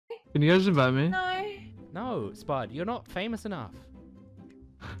Can you guys invite me? No. No, Spud, you're not famous enough.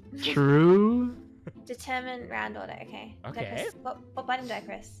 True. Determine round order. Okay. Okay. What button do I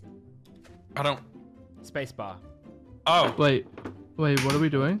press? I don't. Spacebar. Oh. Wait, what are we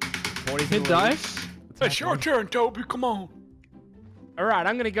doing? 40 Hit dice? It's your turn, Toby. Come on. Alright,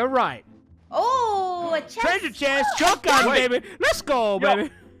 I'm gonna go right. Oh, a chest. Treasure chest, shotgun, Wait. baby. Let's go, Yo.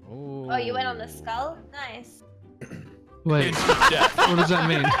 baby. Oh, you went on the skull? Nice. Wait, It's death. what does that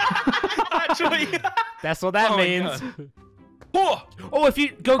mean? Actually. That's what that Oh my means. God. Oh, Oh, if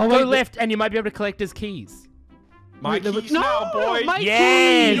you go wait, left, and you might be able to collect his keys. my Wait, keys now, boy. my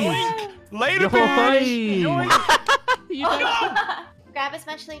Yes. keys! Yoink. Later, Yoink. bitch. Yoink. You don't- Grab as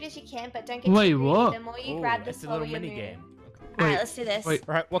much loot as you can, but don't get Wait, too greedy. what? The more you Ooh, grab, the it's a slower little you mini move. game. Alright, Wait, let's do this. wait.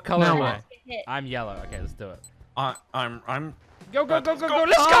 Right, what color Now am what? I? Get hit. I'm yellow. Okay, let's do it. I'm. Go, go, go, Let's go, go. go.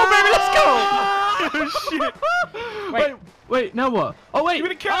 Let's go, baby. Let's go. Shit. Wait, now what? Oh wait! Give me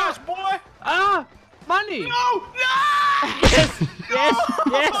the cash, boy. Money! No, no. Yes, yes,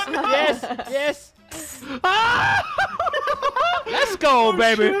 yes, yes. Ah! Let's go, Oh,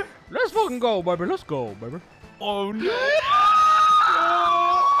 baby. shit. Let's fucking go, baby. Let's go, baby. Oh no.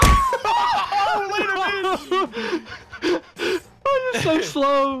 Oh, later, bitch. Oh, you're so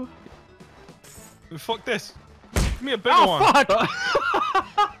slow. Fuck this. Give me a bigger Oh, one. fuck.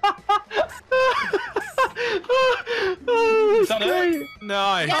 Oh, Is that that's great. it?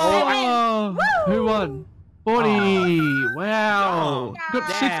 Nice. Yeah. Oh, who won? 40. Wow. Got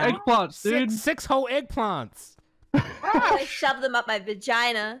Damn. 6 eggplants, dude. Six whole eggplants. I shove them up my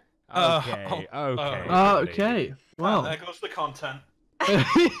vagina. Okay, okay. Okay. Wow. There goes the content.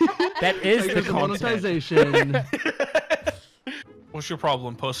 That is There the goes the content. monetization. What's your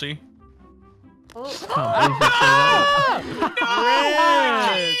problem, pussy? Oh.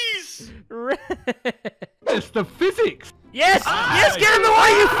 Red. Jeez! Red. It's the physics. Yes! Yes! Get in the way,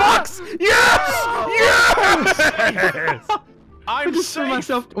 you fucks! Yes! Yes! I I'm just threw safe.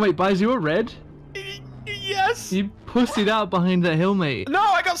 myself. Wait, buys you a red? Yes. You pussied out behind that hill, mate. No,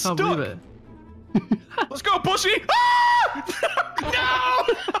 I got Can't stuck. believe it. Let's go, pussy. Ah! No!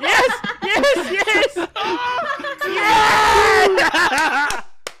 Yes! Yes! Yes!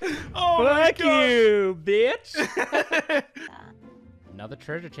 Oh my Fuck God. you, bitch! Another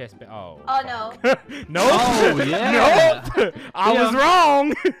treasure chest. Oh. Oh no. Nope. Oh, yeah. Nope. I Yeah. was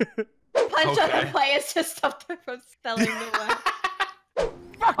wrong. Punch on Okay. the players to stop them from spelling the word.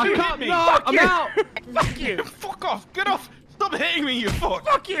 Fuck I you, can't. hit me. No, Fuck I'm you. out. Fuck you. Fuck off. Get off. Stop hitting me, you fuck.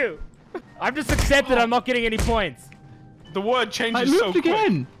 Fuck you. I've just accepted I'm not getting any points. The word I changes moved so quick.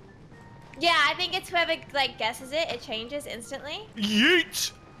 again. Yeah, I think it's whoever like guesses it. It changes instantly.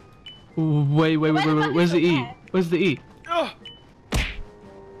 Yeet. Wait. Where the fuck Where's is the the E? cat? Where's the E? Ugh.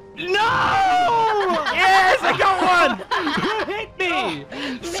 No! Yes, I got one. You hit me!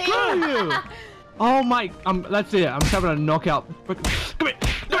 Screw you! Oh my! That's it. I'm just having a knockout. Come here.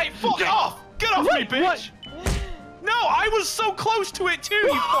 Wait, fuck off. Get off me, bitch. What? No, I was so close to it too,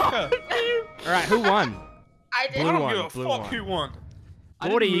 you fucker. All right, who won? I did. I Blue don't one, give a blue fuck one. who won. I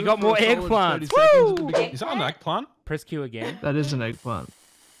 40, didn't you move got for more a solid 30 eggplants. seconds at the Woo! beginning. Is that an eggplant? Press Q again. That is an eggplant.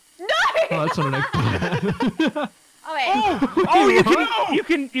 No! Oh, that's not an eggplant. Oh wait. Oh, No! you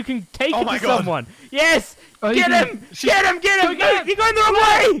can take Oh it my to God. someone. Yes! Oh, you Get can- him! Get him! Get him! Go, You're going the wrong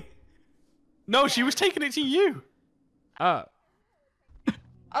way! No, she was taking it to you. Oh.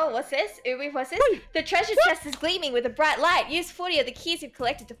 Oh, what's this? Ubi, what's this? The treasure chest is gleaming with a bright light. Use 40 of the keys you've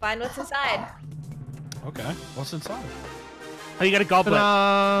collected to find what's inside. Okay, what's inside? Oh, you got a goblet.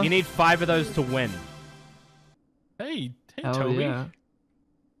 Ta-da! You need 5 of those to win. Hey, Hell Toby. yeah.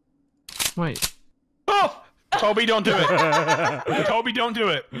 Wait. Oh! Toby, don't do it. Toby, don't do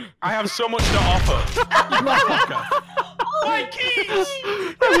it. I have so much to offer. You fucker. My keys!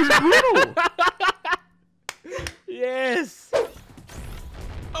 That was brutal! Yes! Oh!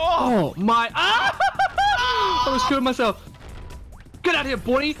 Oh my! Ah! I was screwing myself. Get out of here,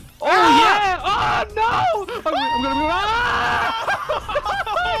 boy! Oh yeah! Oh no! I'm gonna be. Ah!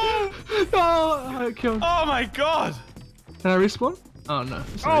 Oh, I killed. Oh my god! Can I respawn? Oh no.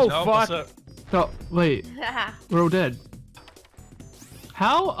 Oh, No, fuck. what's up? Oh wait, we're all dead.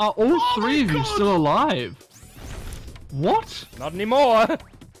 How are all three of you God. still alive? What? Not anymore.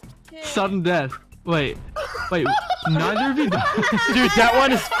 Sudden death. Wait, neither of you died. Dude, that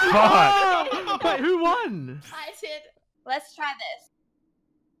one is fucked. Wait, who won? I did. Let's try this.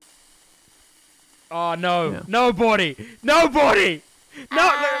 Oh, no. Yeah. Nobody. Nobody. No,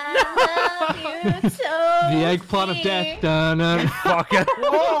 I love you so The eggplant of death. Dun-dun. Fucker.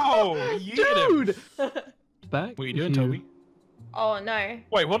 Whoa! You get him. Dude! Back. What are you if doing, Toby? Oh no.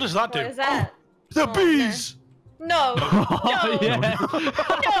 Wait, what does that do? What is that? The Oh, bees! No. Oh, No. yeah. No.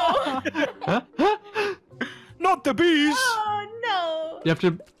 bees. Oh no. You have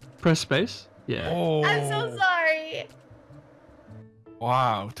to press space? Yeah. Oh. I'm so sorry.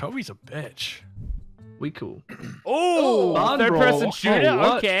 Wow, Toby's a bitch. We cool. Oh, Barn third brawl. person shooter. Oh,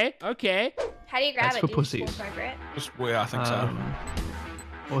 what? Okay, okay. How do you grab That's it? for Do you just pussies. walk over it? Just weird, I think so.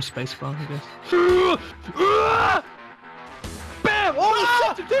 Or space bar, I guess. Bam! Oh,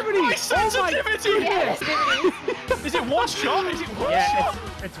 sensitivity! My sensitivity! Yeah, Is it one shot? Is it one Yeah, shot?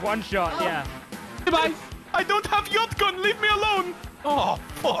 it's one shot. Yeah. Goodbye. I don't have yacht gun. Leave me alone. Oh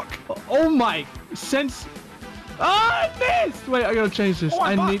fuck! Oh my sense. Ah, I missed! Wait, I gotta change this. Oh,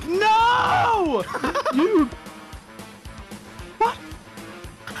 I'm I back. need. No! You. What?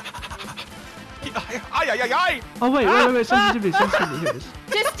 Ay! Oh wait, wait, sensitivity, sensitivity. Here it is.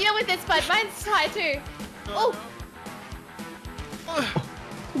 Just deal with this, bud. Mine's high too. Oh,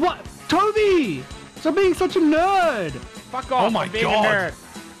 What? Toby! Stop being such a nerd! Fuck off. Oh my I'm being God. a nerd.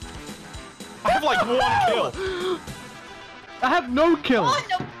 I have like one kill. I have no kills. oh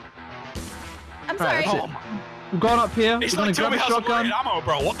no. I'm sorry. Alright, that's Oh it. my! I'm going up here. It's We're like gonna Toby grab a has unlimited shotgun. ammo,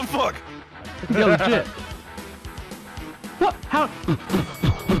 bro. What the fuck? Yeah, legit. What? How?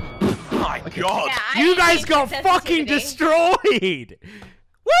 My God! Yeah, I You need guys got fucking sensitivity. destroyed.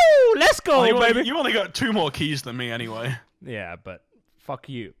 Woo! Let's go, Oh, baby. you only got 2 more keys than me anyway. Yeah, but fuck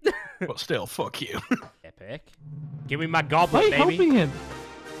you. But still, fuck you. Epic. Give me my Why are goblet, you baby. helping him?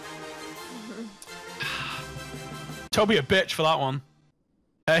 Toby a bitch for that one.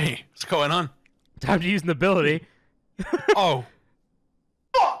 Hey, what's going on? Time to use an ability. Oh.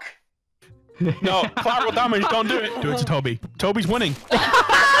 Fuck! No, collateral damage, don't do it. Do it to Toby. Toby's winning.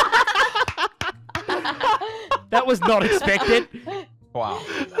 That was not expected. Wow.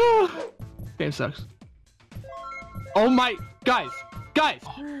 Game sucks. Oh my, guys,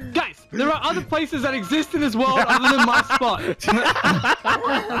 there are other places that exist in this world other than my spot.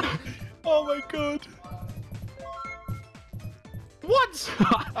 Oh my God. What? Oh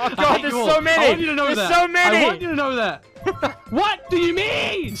I God, hate there's you all. so many. I want you to know There's that. so many. I want you to know that. What do you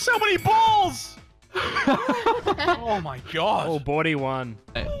mean? So many balls! Oh my God. Oh, body one.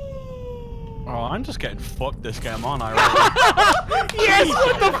 Oh, I'm just getting fucked this game on, I reckon. Yes,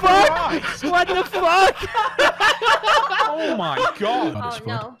 what the fuck? What the fuck? Oh my God. Oh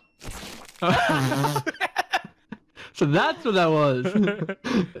no. So that's what that was.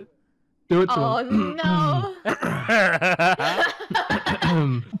 Do it to Oh him. no.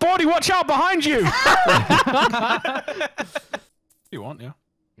 Body, watch out behind you! You want, yeah?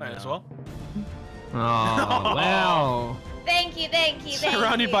 Might as well. Oh, wow. Thank you, thank you, thank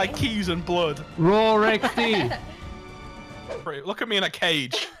Surrounded you. by keys and blood. Raw XD. Look at me in a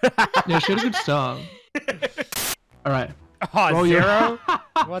cage. Yeah, she had a good start. Alright. Oh, Roll your- zero?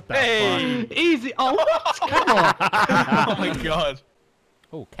 What the Hey! fuck? Easy. Oh, what? Come on. Oh my God.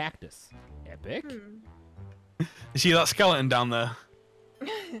 Oh, cactus. Epic. You see that skeleton down there?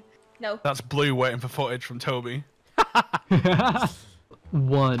 No. That's Blue waiting for footage from Toby.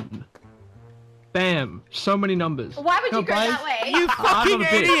 1. Bam. So many numbers. Why would you No, go guys. that way? You fucking not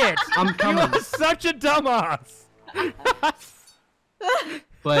a bitch. idiot! I'm You coming. are such a dumbass.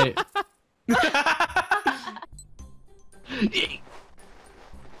 Wait.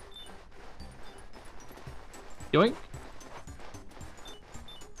 Yoink.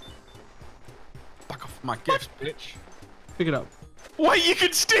 Back off my gifts, bitch. Pick it up. Wait, you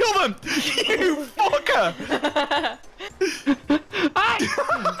can steal them! You fucker! Hey!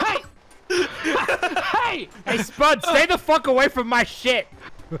 Hey! Hey, Spud, stay the fuck away from my shit.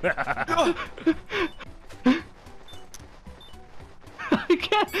 I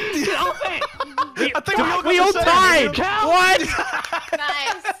can't get off it! I think We all tied. Count. What?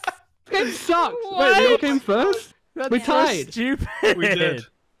 Nice. It sucks. What? Wait, we all came first? That's We so tied. stupid. We did.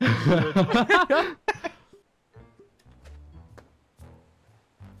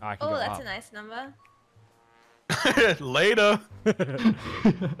 I can Oh, go that's up. a nice number. Later.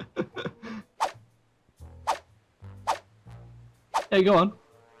 Hey, go on.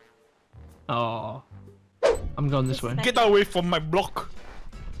 Oh. I'm going this way. Get away from my block.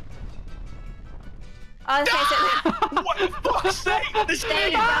 Oh, okay, What the fuck's sake? This so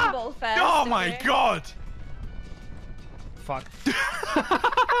stay game. rumble first. Oh my okay? God. Fuck.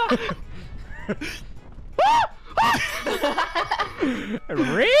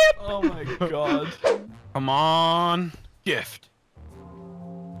 Rip. Oh my God. Come on. Gift.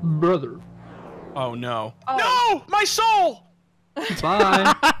 Brother. Oh no. Oh. No! My soul!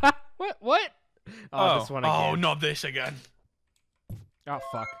 Bye. What? What? Oh, this one again. Oh, not this again. Oh,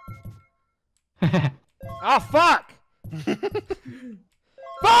 fuck. Oh, fuck!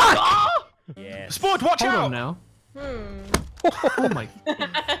 Fuck! Yes. Sport, watch Hold out! on now. Hmm. Oh my.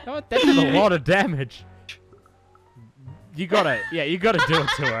 Oh, that did a lot of damage. You gotta, yeah, you gotta do it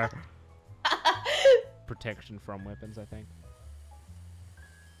to her. Protection from weapons, I think.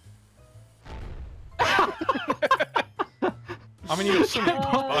 I mean, you got something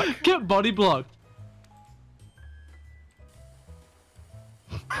back. Get body blocked.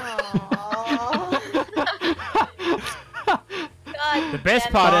 God, The best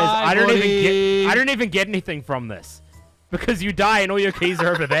damn part it. is I buddy. don't even get anything from this because you die and all your keys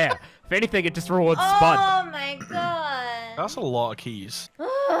are over there. If anything, it just rewards Spud. Oh my god. That's a lot of keys. Yeah,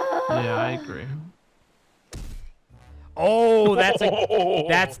 I agree. Oh, that's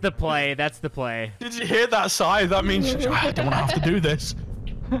the play. That's the play. Did you hear that sigh? That means I don't want to have to do this.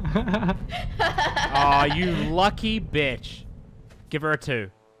 Oh, you lucky bitch. Give her a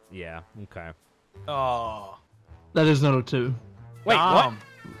 2. Yeah. Okay. Oh. That is not a 2. Wait, what?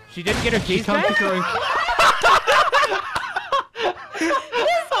 She didn't get her She keys can't back? pick her own.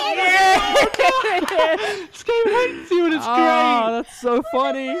 This game hates you and it's Oh, great. that's so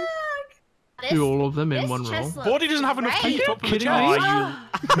funny. Do all of them in This one roll. chest looks Body doesn't have enough great. keys to open the kidding chest. me? Oh,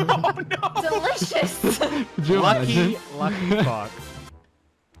 you Oh, no. Delicious. Could you lucky, imagine? lucky fuck.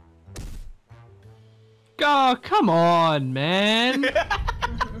 Oh, come on, man.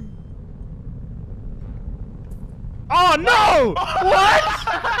 Oh no! What?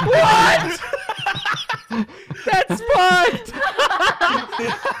 What? That's fucked!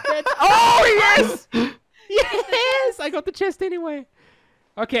 Oh yes! Yes! I got the chest anyway.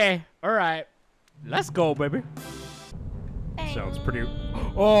 Okay, alright. Let's go, baby. Sounds pretty...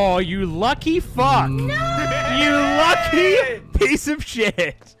 Oh, you lucky fuck! You lucky piece of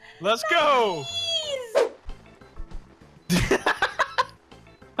shit! Let's go.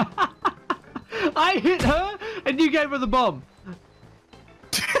 I hit her and you gave her the bomb.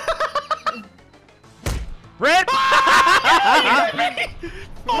 Red!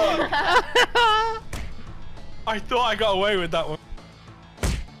 I thought I got away with that one.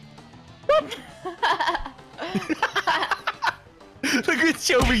 Look at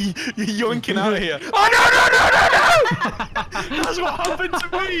Shelby yoinking out of here. Oh no! That's what happened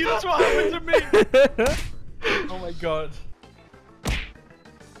to me. That's what happened to me. Oh my god.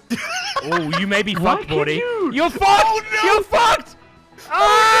 Oh, you may be Why fucked, can't buddy. you? You're fucked! Oh, no! You're fucked!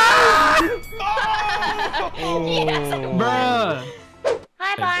 Ah! Yes, I won. Bruh.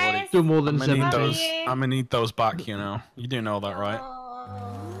 Hi, Hey, boys. Do more than I'm gonna need 17. those. I'm gonna need those back. You know. You do know that, right?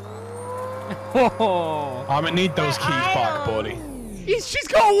 Oh. I'm gonna need those keys back, buddy. She's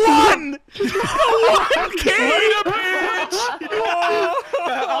got one! She's got one key! Later, bitch!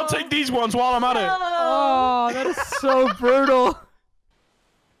 I'll take these ones while I'm at it. Oh, that is so brutal.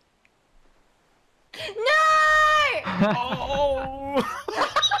 No! Oh!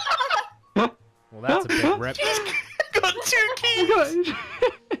 Well, that's a big rip. Got 2 keys.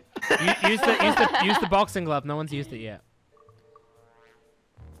 Use the boxing glove. No one's used it yet.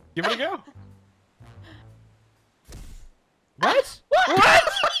 Give it a go. What? What?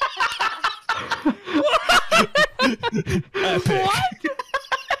 Epic.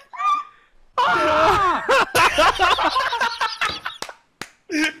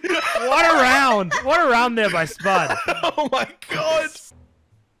 What a round! What a round there by Spud. Oh my god.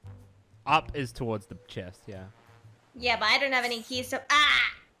 Up is towards the chest, yeah. Yeah, but I don't have any keys, so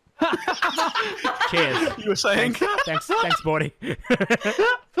Cheers. You were saying? Thanks, Bordy.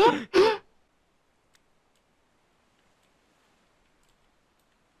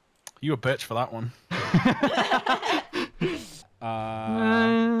 You a bitch for that one.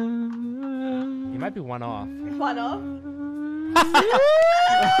 You might be one off. One off.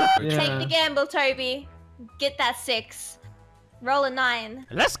 Yeah. Take the gamble, Toby. Get that 6. Roll a 9.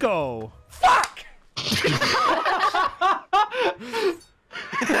 Let's go. Fuck!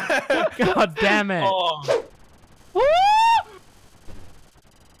 God damn it. Oh.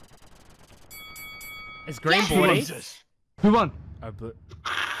 It's green, Bordy. Jesus. Who won? Oh, but...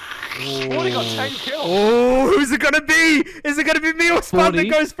 Already got 10 kills. Oh, who's it gonna be? Is it gonna be me or Spud that 40.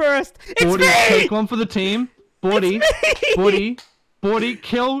 goes first? It's 40, me! take one for the team. 40, It's me! 40, 40,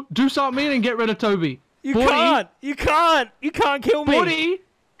 kill, do something mean and get rid of Toby. You 40, can't! You can't! You can't kill me! 40.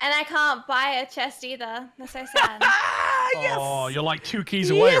 And I can't buy a chest either. That's so sad. Ah, yes! Oh, you're like 2 keys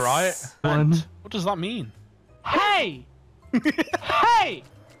away, Yes! right? One. What does that mean? Hey! Hey!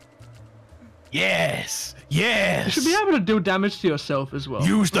 Yes! You Yes! should be able to do damage to yourself as well.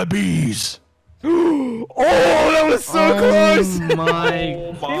 Use the bees! Oh, that was so close! Oh my,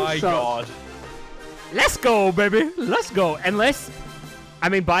 Oh my This sucks. god. Let's go, baby! Let's go! Unless... I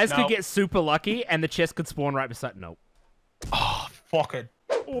mean, Bias No. could get super lucky and the chest could spawn right beside... Nope. Oh, fuck it.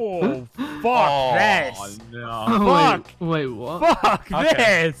 Oh, fuck Oh, this! no. Fuck! Wait, what? Fuck Okay.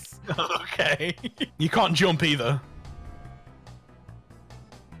 this! Okay. You can't jump either.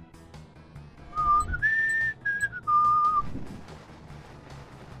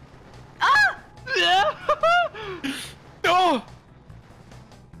 No!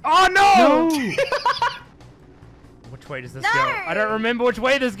 Oh no! No. Which way does this go? I don't remember which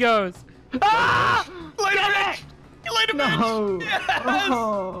way this goes. Ah! Later, bitch! Later, No. bitch! Yes!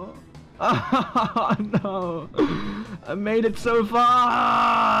 Oh. Oh, no. I made it so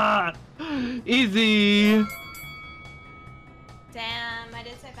far. Easy. Damn, I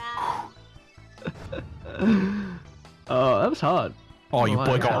did so bad. Oh, that was hard. Oh, you my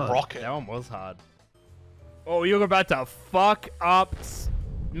boy got God. a rocket. That one was hard. Oh, you're about to fuck up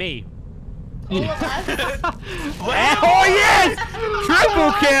me. All of us. Oh yes!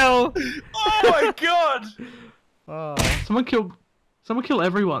 Triple kill! Oh my god! Oh. Someone kill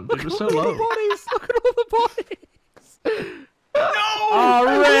everyone. They were so Look at all low. the bodies. Look at all the bodies. No! Oh,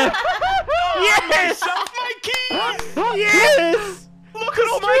 rip. Yes! Yes! Myself, my keys! Yes! Look at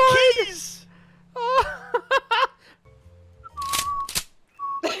all my keys!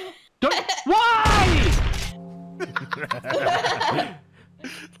 Don't. Why? Look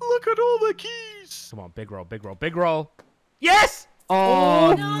at all the keys! Come on, big roll, big roll, big roll. Yes!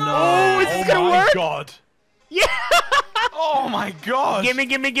 Oh, no. Oh, is this gonna my work? god! Yeah! Oh my god! Gimme,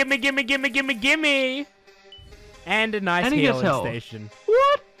 gimme, gimme, gimme, gimme, gimme, gimme! And a nice And he gets healing health. station.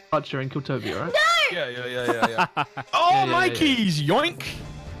 What? Archer and Kiltovia, right? Yeah. Oh, my yeah. keys! Yoink!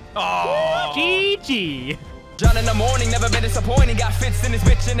 Oh! GG! John in the morning, never been disappointing. Got fits in this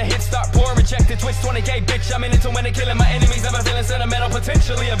bitch and the hits start pouring. Rejected, twitch 20k, bitch. I'm in it to win it, killing my enemies. Never feeling sentimental,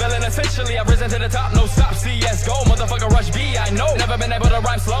 potentially a villain. Essentially, I've risen to the top, no stop. CS:GO, motherfucker, rush B. I know. Never been able to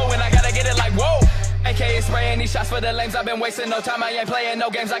rhyme slow, and I gotta get it like whoa. AKA spraying these shots for the lames. I've been wasting no time. I ain't playing no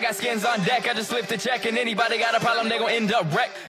games. I got skins on deck. I just flipped the check, and anybody got a problem, they gon' end up wrecked.